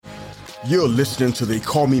You're listening to the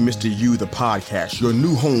Call Me Mr. You, the podcast, your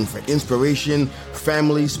new home for inspiration,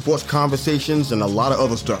 family, sports conversations, and a lot of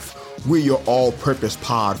other stuff. We're your all-purpose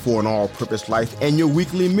pod for an all-purpose life and your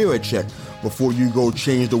weekly mirror check before you go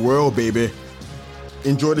change the world, baby.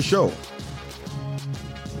 Enjoy the show.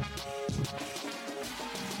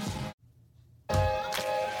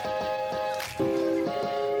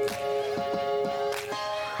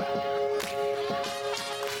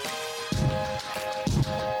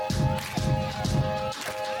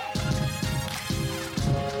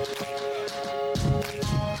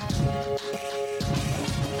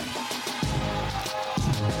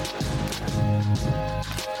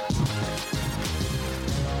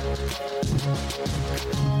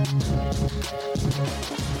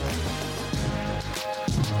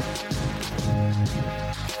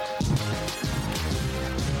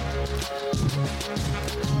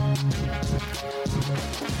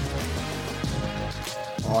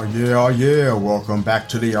 Oh yeah, welcome back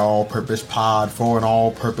to the All-Purpose Pod for an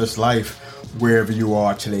All-Purpose Life, wherever you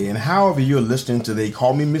are today and however you're listening to the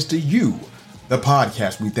Call Me Mr. You, the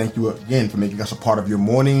podcast. We thank you again for making us a part of your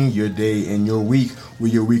morning, your day, and your week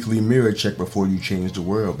with your weekly mirror check before you change the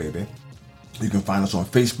world, baby. You can find us on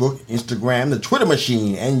Facebook, Instagram, the Twitter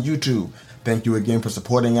machine, and YouTube. Thank you again for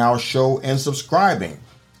supporting our show and subscribing.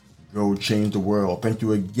 Go change the world. Thank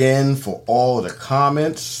you again for all the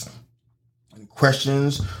comments and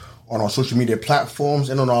questions on our social media platforms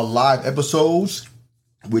and on our live episodes,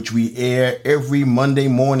 which we air every Monday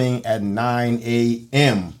morning at 9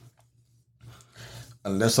 a.m.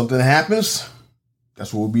 Unless something happens,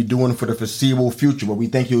 that's what we'll be doing for the foreseeable future. But we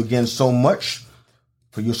thank you again so much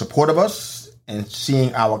for your support of us and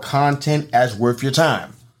seeing our content as worth your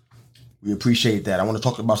time. We appreciate that. I want to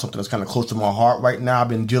talk about something that's kind of close to my heart right now. I've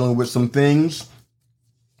been dealing with some things,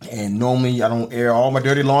 and normally I don't air all my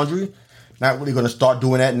dirty laundry. Not really going to start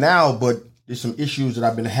doing that now, but there's some issues that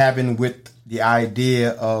I've been having with the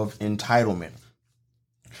idea of entitlement.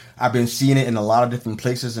 I've been seeing it in a lot of different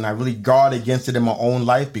places, and I really guard against it in my own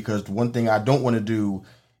life because the one thing I don't want to do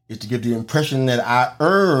is to give the impression that I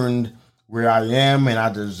earned where I am and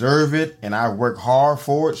I deserve it and I work hard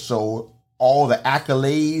for it. So all the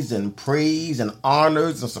accolades and praise and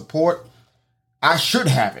honors and support, I should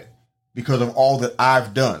have it because of all that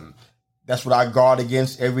I've done. That's what I guard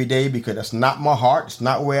against every day because that's not my heart. It's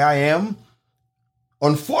not where I am.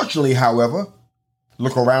 Unfortunately, however,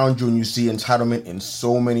 look around you and you see entitlement in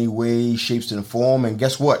so many ways, shapes, and form. And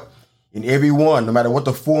guess what? In every one, no matter what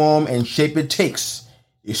the form and shape it takes,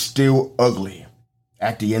 it's still ugly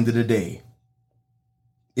at the end of the day.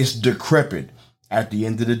 It's decrepit at the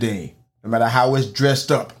end of the day. No matter how it's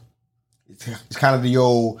dressed up. It's kind of the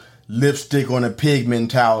old lipstick on a pig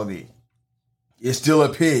mentality. It's still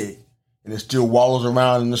a pig. And it still wallows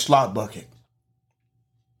around in the slot bucket.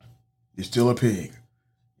 It's still a pig.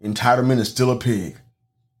 Entitlement is still a pig.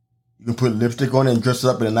 You can put lipstick on it and dress it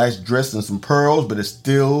up in a nice dress and some pearls, but it's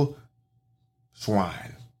still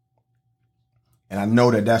swine. And I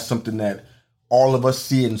know that that's something that all of us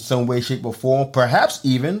see in some way, shape, or form. Perhaps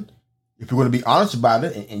even, if you're going to be honest about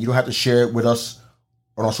it, and you don't have to share it with us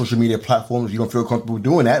on our social media platforms if you don't feel comfortable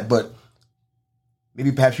doing that, but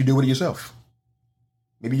maybe perhaps you do it yourself.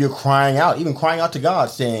 Maybe you're crying out, even crying out to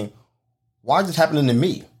God, saying, why is this happening to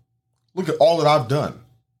me? Look at all that I've done.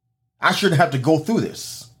 I shouldn't have to go through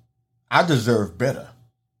this. I deserve better.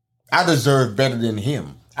 I deserve better than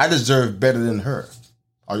him. I deserve better than her.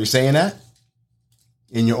 Are you saying that?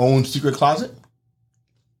 In your own secret closet?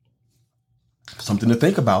 Something to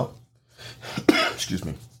think about. Excuse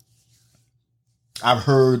me. I've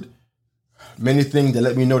heard many things that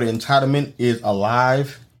let me know that entitlement is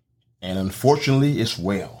alive. And unfortunately, it's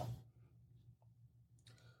well.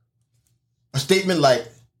 A statement like,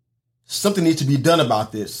 something needs to be done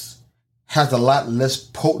about this, has a lot less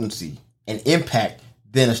potency and impact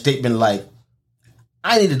than a statement like,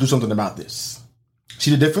 I need to do something about this. See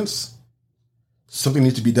the difference? Something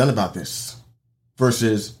needs to be done about this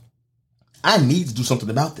versus, I need to do something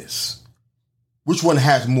about this. Which one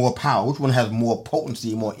has more power? Which one has more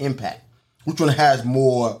potency, more impact? Which one has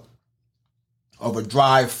more of a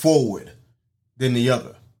drive forward than the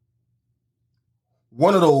other?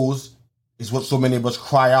 One of those is what so many of us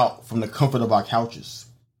cry out from the comfort of our couches.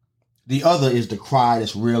 The other is the cry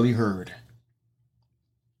that's rarely heard.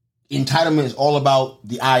 Entitlement is all about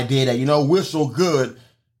the idea that, we're so good,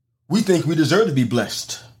 we think we deserve to be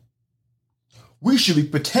blessed. We should be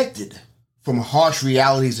protected from harsh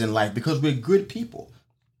realities in life because we're good people.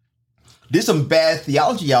 There's some bad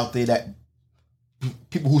theology out there that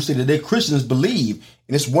people who say that they're Christians believe,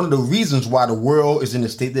 and it's one of the reasons why the world is in the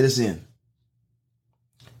state that it's in.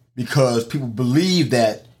 Because people believe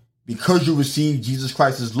that because you receive Jesus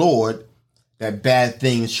Christ as Lord, that bad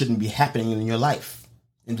things shouldn't be happening in your life.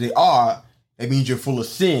 And if they are, it means you're full of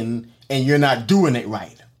sin and you're not doing it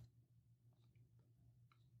right.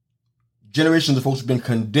 Generations of folks have been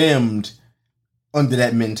condemned under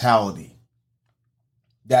that mentality.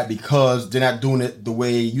 That because they're not doing it the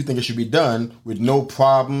way you think it should be done, with no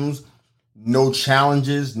problems, no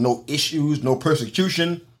challenges, no issues, no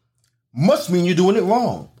persecution, must mean you're doing it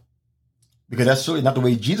wrong. Because that's certainly not the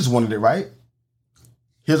way Jesus wanted it, right?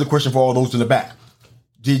 Here's a question for all those in the back.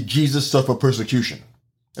 Did Jesus suffer persecution?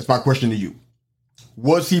 That's my question to you.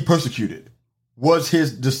 Was he persecuted? Was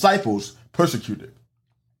his disciples persecuted?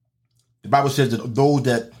 The Bible says that those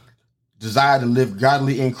that desire to live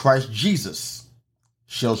godly in Christ Jesus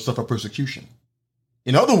shall suffer persecution.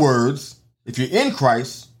 In other words, if you're in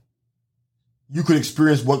Christ, you could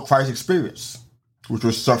experience what Christ experienced, which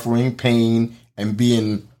was suffering, pain, and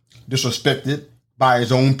being disrespected by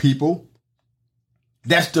his own people.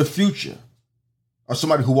 That's the future of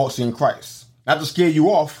somebody who walks in Christ. Not to scare you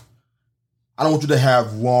off, I don't want you to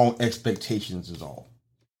have wrong expectations is all.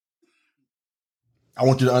 I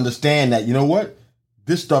want you to understand that, you know what?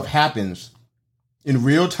 This stuff happens in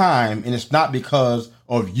real time, and it's not because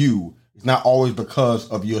of you. It's not always because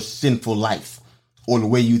of your sinful life or the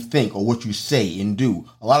way you think or what you say and do.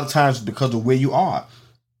 A lot of times it's because of where you are.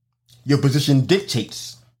 Your position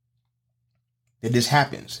dictates that this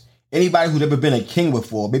happens. Anybody who's ever been a king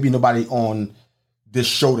before, maybe nobody on this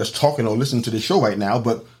show that's talking or listening to this show right now,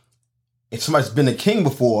 but if somebody's been a king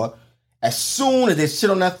before, as soon as they sit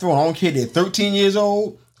on that throne, I don't care if they're 13 years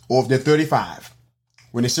old or if they're 35,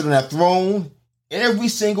 when they sit on that throne, every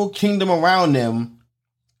single kingdom around them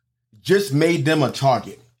just made them a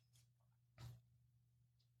target.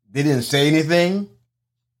 They didn't say anything.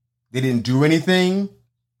 They didn't do anything.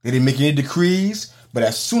 They didn't make any decrees. But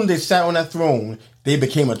as soon as they sat on that throne, they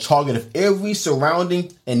became a target of every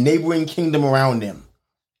surrounding and neighboring kingdom around them.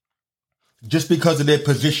 Just because of their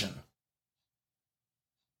position.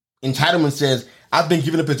 Entitlement says, I've been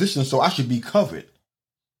given a position, so I should be covered.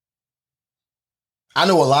 I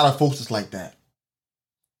know a lot of folks that's like that.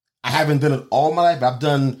 I haven't done it all my life, but I've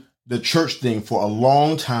done the church thing for a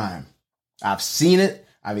long time. I've seen it.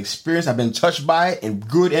 I've experienced, I've been touched by it in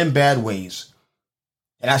good and bad ways.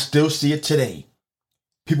 And I still see it today.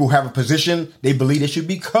 People who have a position, they believe they should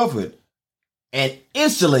be covered and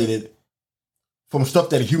insulated from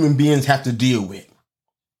stuff that human beings have to deal with.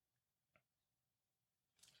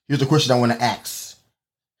 Here's the question I want to ask.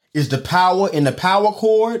 Is the power in the power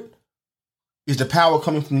cord? Is the power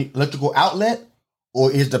coming from the electrical outlet?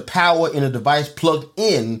 Or is the power in a device plugged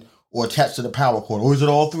in or attached to the power cord? Or is it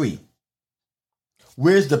all three?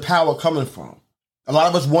 Where's the power coming from? A lot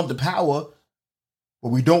of us want the power, but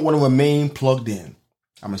we don't want to remain plugged in.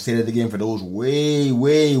 I'm going to say that again for those way,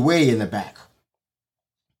 way, way in the back.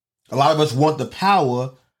 A lot of us want the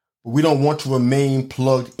power, but we don't want to remain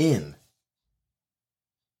plugged in.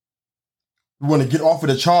 We want to get off of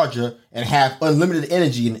the charger and have unlimited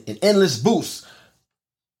energy and endless boosts,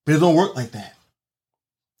 but it don't work like that.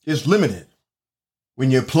 It's limited.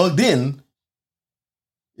 When you're plugged in,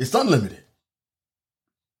 it's unlimited.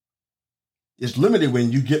 It's limited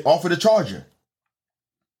when you get off of the charger.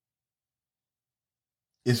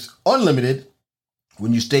 It's unlimited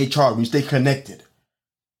when you stay charged, when you stay connected.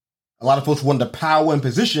 A lot of folks want the power and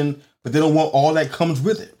position, but they don't want all that comes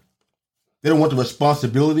with it. They don't want the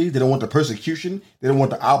responsibility. They don't want the persecution. They don't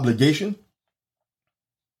want the obligation.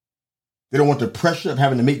 They don't want the pressure of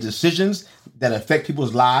having to make decisions that affect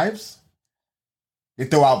people's lives. They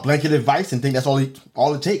throw out blanket advice and think that's all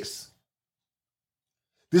it takes.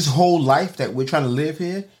 This whole life that we're trying to live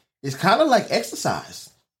here is kind of like exercise.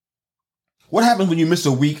 What happens when you miss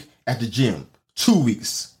a week at the gym, 2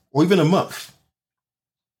 weeks, or even a month?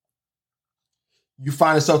 You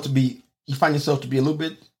find yourself to be a little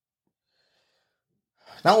bit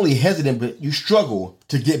not only hesitant, but you struggle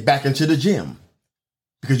to get back into the gym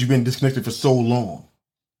because you've been disconnected for so long.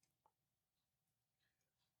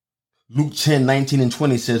 Luke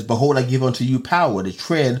 10:19-20 says, "Behold, I give unto you power to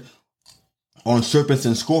tread on serpents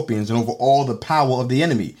and scorpions and over all the power of the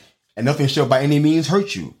enemy, and nothing shall by any means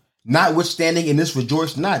hurt you. Notwithstanding in this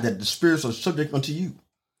rejoice not that the spirits are subject unto you,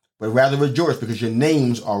 but rather rejoice because your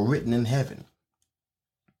names are written in heaven."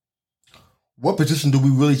 What position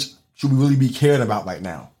should we really be caring about right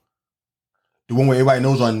now? The one where everybody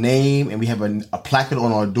knows our name and we have a placard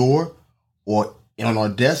on our door or on our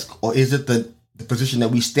desk? Or is it the position that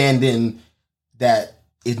we stand in that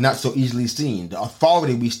is not so easily seen? The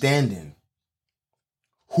authority we stand in,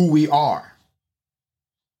 who we are,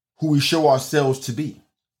 who we show ourselves to be,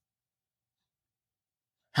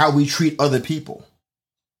 how we treat other people.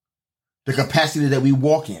 the capacity that we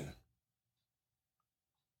walk in.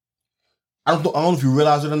 I don't know if you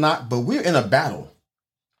realize it or not, but we're in a battle.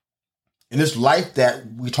 In this life that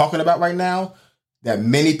we're talking about right now, that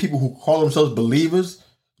many people who call themselves believers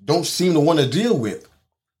don't seem to want to deal with.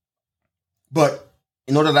 But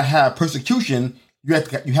in order to have persecution, you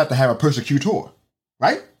have to have a persecutor,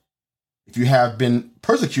 right? If you have been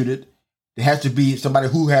persecuted, there has to be somebody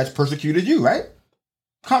who has persecuted you, right?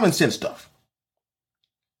 Common sense stuff.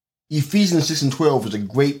 Ephesians 6 and 12 is a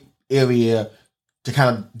great area to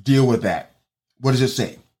kind of deal with that. What does it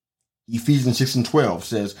say? Ephesians 6 and 12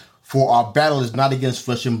 says, "For our battle is not against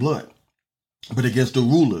flesh and blood, but against the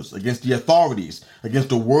rulers, against the authorities, against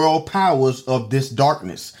the world powers of this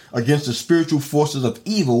darkness, against the spiritual forces of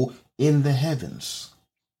evil in the heavens."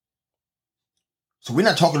 So we're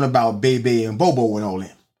not talking about Bebe and Bobo and all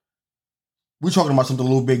them. We're talking about something a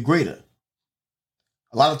little bit greater.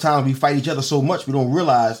 A lot of times we fight each other so much we don't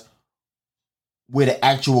realize where the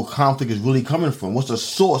actual conflict is really coming from. What's the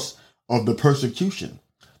source of the persecution?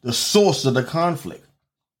 The source of the conflict.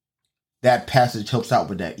 That passage helps out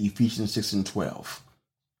with that, Ephesians 6 and 12.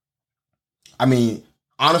 I mean,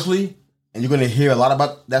 honestly, and you're going to hear a lot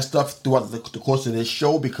about that stuff throughout the course of this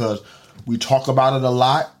show because we talk about it a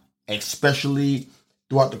lot, especially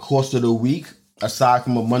throughout the course of the week, aside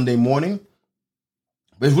from a Monday morning.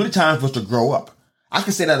 But it's really time for us to grow up. I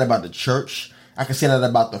can say that about the church. I can say that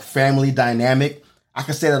about the family dynamic. I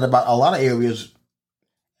can say that about a lot of areas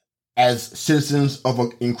as citizens of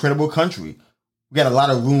an incredible country. We got a lot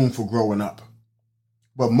of room for growing up.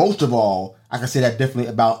 But most of all, I can say that definitely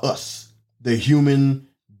about us, the human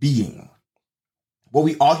being. What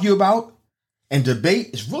we argue about and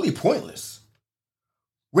debate is really pointless.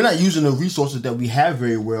 We're not using the resources that we have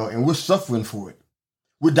very well, and we're suffering for it.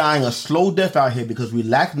 We're dying a slow death out here because we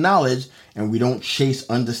lack knowledge and we don't chase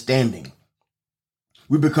understanding.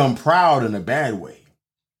 We become proud in a bad way.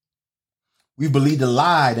 We believe the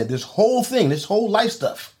lie that this whole thing, this whole life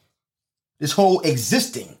stuff, this whole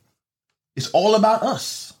existing is all about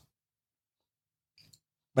us.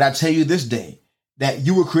 But I tell you this day that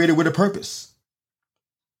you were created with a purpose.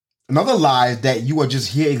 Another lie is that you are just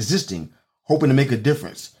here existing, hoping to make a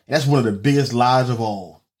difference. And that's one of the biggest lies of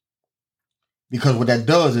all. Because what that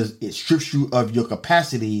does is it strips you of your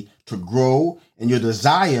capacity to grow and your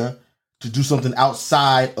desire to do something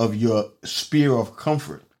outside of your sphere of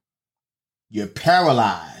comfort. You're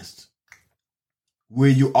paralyzed where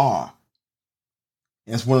you are.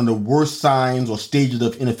 And it's one of the worst signs or stages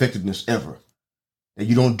of ineffectiveness ever. That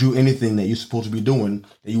you don't do anything that you're supposed to be doing,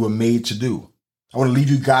 that you were made to do. I want to leave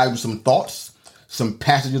you guys with some thoughts, some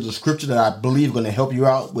passages of scripture that I believe are going to help you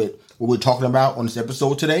out with what we're talking about on this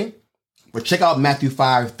episode today. But check out Matthew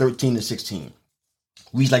 5:13-16. It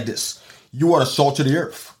reads like this. "You are the salt of the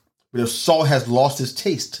earth. But if salt has lost its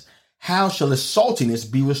taste, how shall its saltiness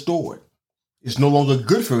be restored? It's no longer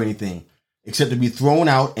good for anything except to be thrown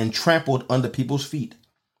out and trampled under people's feet.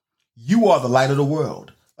 You are the light of the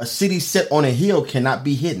world. A city set on a hill cannot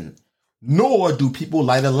be hidden. Nor do people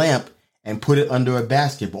light a lamp and put it under a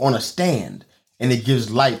basket, but on a stand, and it gives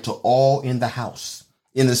light to all in the house.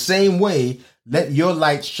 In the same way, let your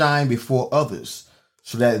light shine before others,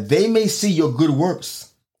 so that they may see your good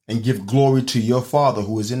works and give glory to your Father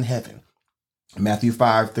who is in heaven." Matthew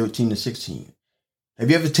 5:13-16. Have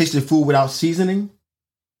you ever tasted food without seasoning?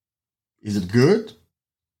 Is it good?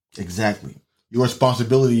 Exactly. Your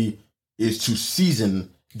responsibility is to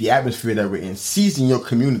season the atmosphere that we're in, season your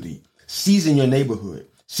community, season your neighborhood,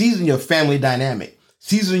 season your family dynamic,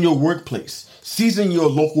 season your workplace, season your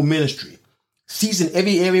local ministry, season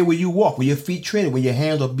every area where you walk, where your feet tread, where your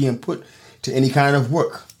hands are being put to any kind of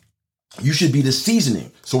work. You should be the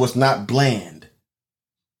seasoning so it's not bland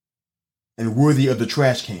and worthy of the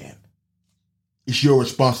trash can. It's your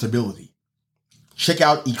responsibility. Check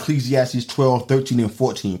out Ecclesiastes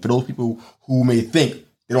 12:13-14 for those people who may think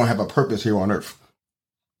they don't have a purpose here on earth.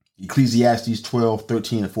 Ecclesiastes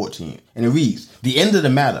 12:13-14. And it reads, "The end of the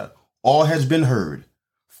matter, all has been heard.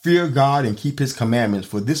 Fear God and keep his commandments,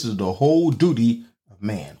 for this is the whole duty of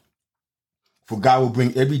man. For God will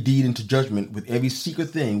bring every deed into judgment with every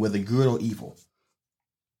secret thing, whether good or evil."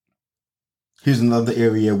 Here's another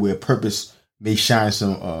area where purpose may shine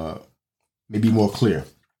may be more clear.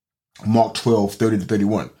 Mark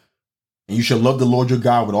 12:30-31. "And you shall love the Lord your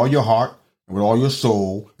God with all your heart, and with all your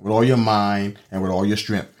soul, and with all your mind, and with all your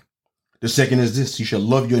strength. The second is this, you shall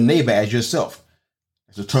love your neighbor as yourself."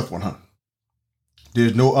 It's a tough one, huh?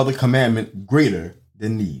 "There's no other commandment greater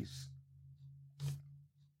than these."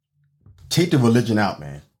 Take the religion out,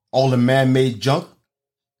 man. All the man-made junk,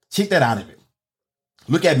 take that out of it.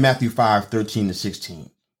 Look at Matthew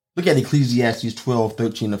 5:13-16. Look at Ecclesiastes 12,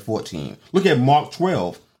 13 to 14. Look at Mark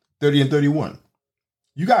 12, 30 and 31.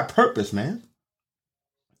 You got purpose, man.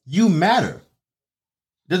 You matter.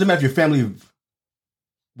 It doesn't matter if your family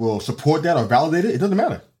will support that or validate it. It doesn't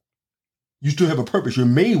matter. You still have a purpose. You're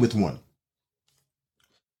made with one.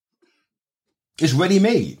 It's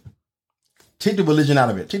ready-made. Take the religion out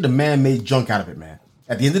of it. Take the man-made junk out of it, man.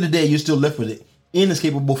 At the end of the day, you're still left with an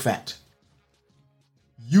inescapable fact.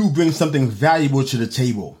 You bring something valuable to the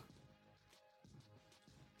table.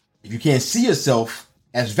 If you can't see yourself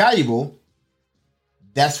as valuable,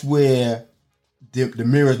 that's where the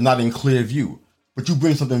mirror is not in clear view. But you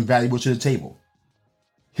bring something valuable to the table.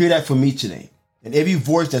 Hear that from me today. And every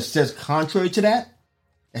voice that says contrary to that,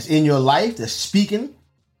 that's in your life, that's speaking,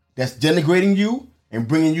 that's denigrating you and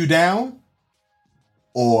bringing you down,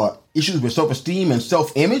 or issues with self-esteem and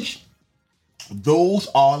self-image, those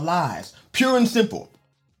are lies. Pure and simple.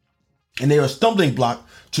 And they are a stumbling block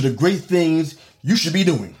to the great things you should be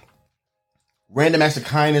doing. Random acts of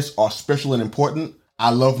kindness are special and important. I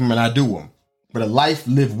love them and I do them. But a life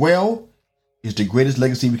lived well is the greatest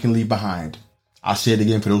legacy we can leave behind. I'll say it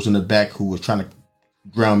again for those in the back who were trying to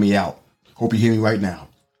drown me out. Hope you hear me right now.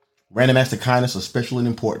 Random acts of kindness are special and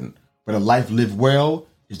important. But a life lived well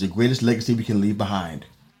is the greatest legacy we can leave behind.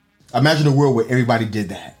 Imagine a world where everybody did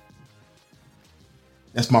that.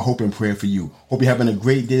 That's my hope and prayer for you. Hope you're having a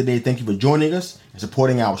great day today. Thank you for joining us and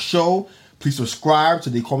supporting our show. Please subscribe to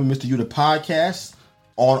They Call Me Mr. You, the podcast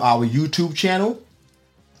on our YouTube channel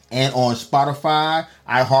and on Spotify,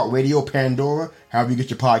 iHeartRadio, Pandora, however you get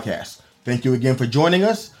your podcasts. Thank you again for joining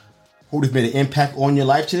us. Hope it's made an impact on your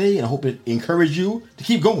life today, and I hope it encouraged you to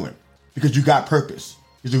keep going because you got purpose.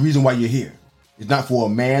 It's the reason why you're here. It's not for a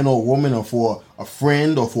man or a woman or for a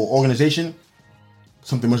friend or for an organization.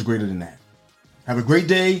 Something much greater than that. Have a great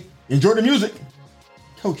day. Enjoy the music.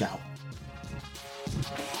 Coach out.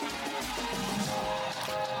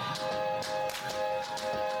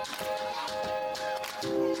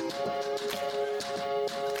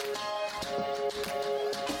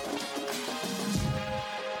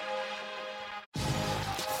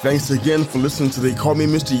 Thanks again for listening to They Call Me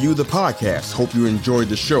Mr. You, the podcast. Hope you enjoyed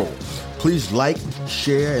the show. Please like,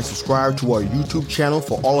 share, and subscribe to our YouTube channel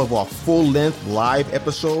for all of our full-length live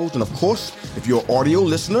episodes. And of course, if you're an audio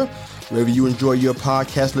listener, wherever you enjoy your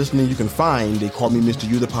podcast listening, you can find They Call Me Mr.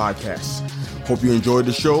 You, the podcast. Hope you enjoyed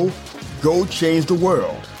the show. Go change the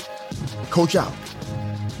world. Coach out.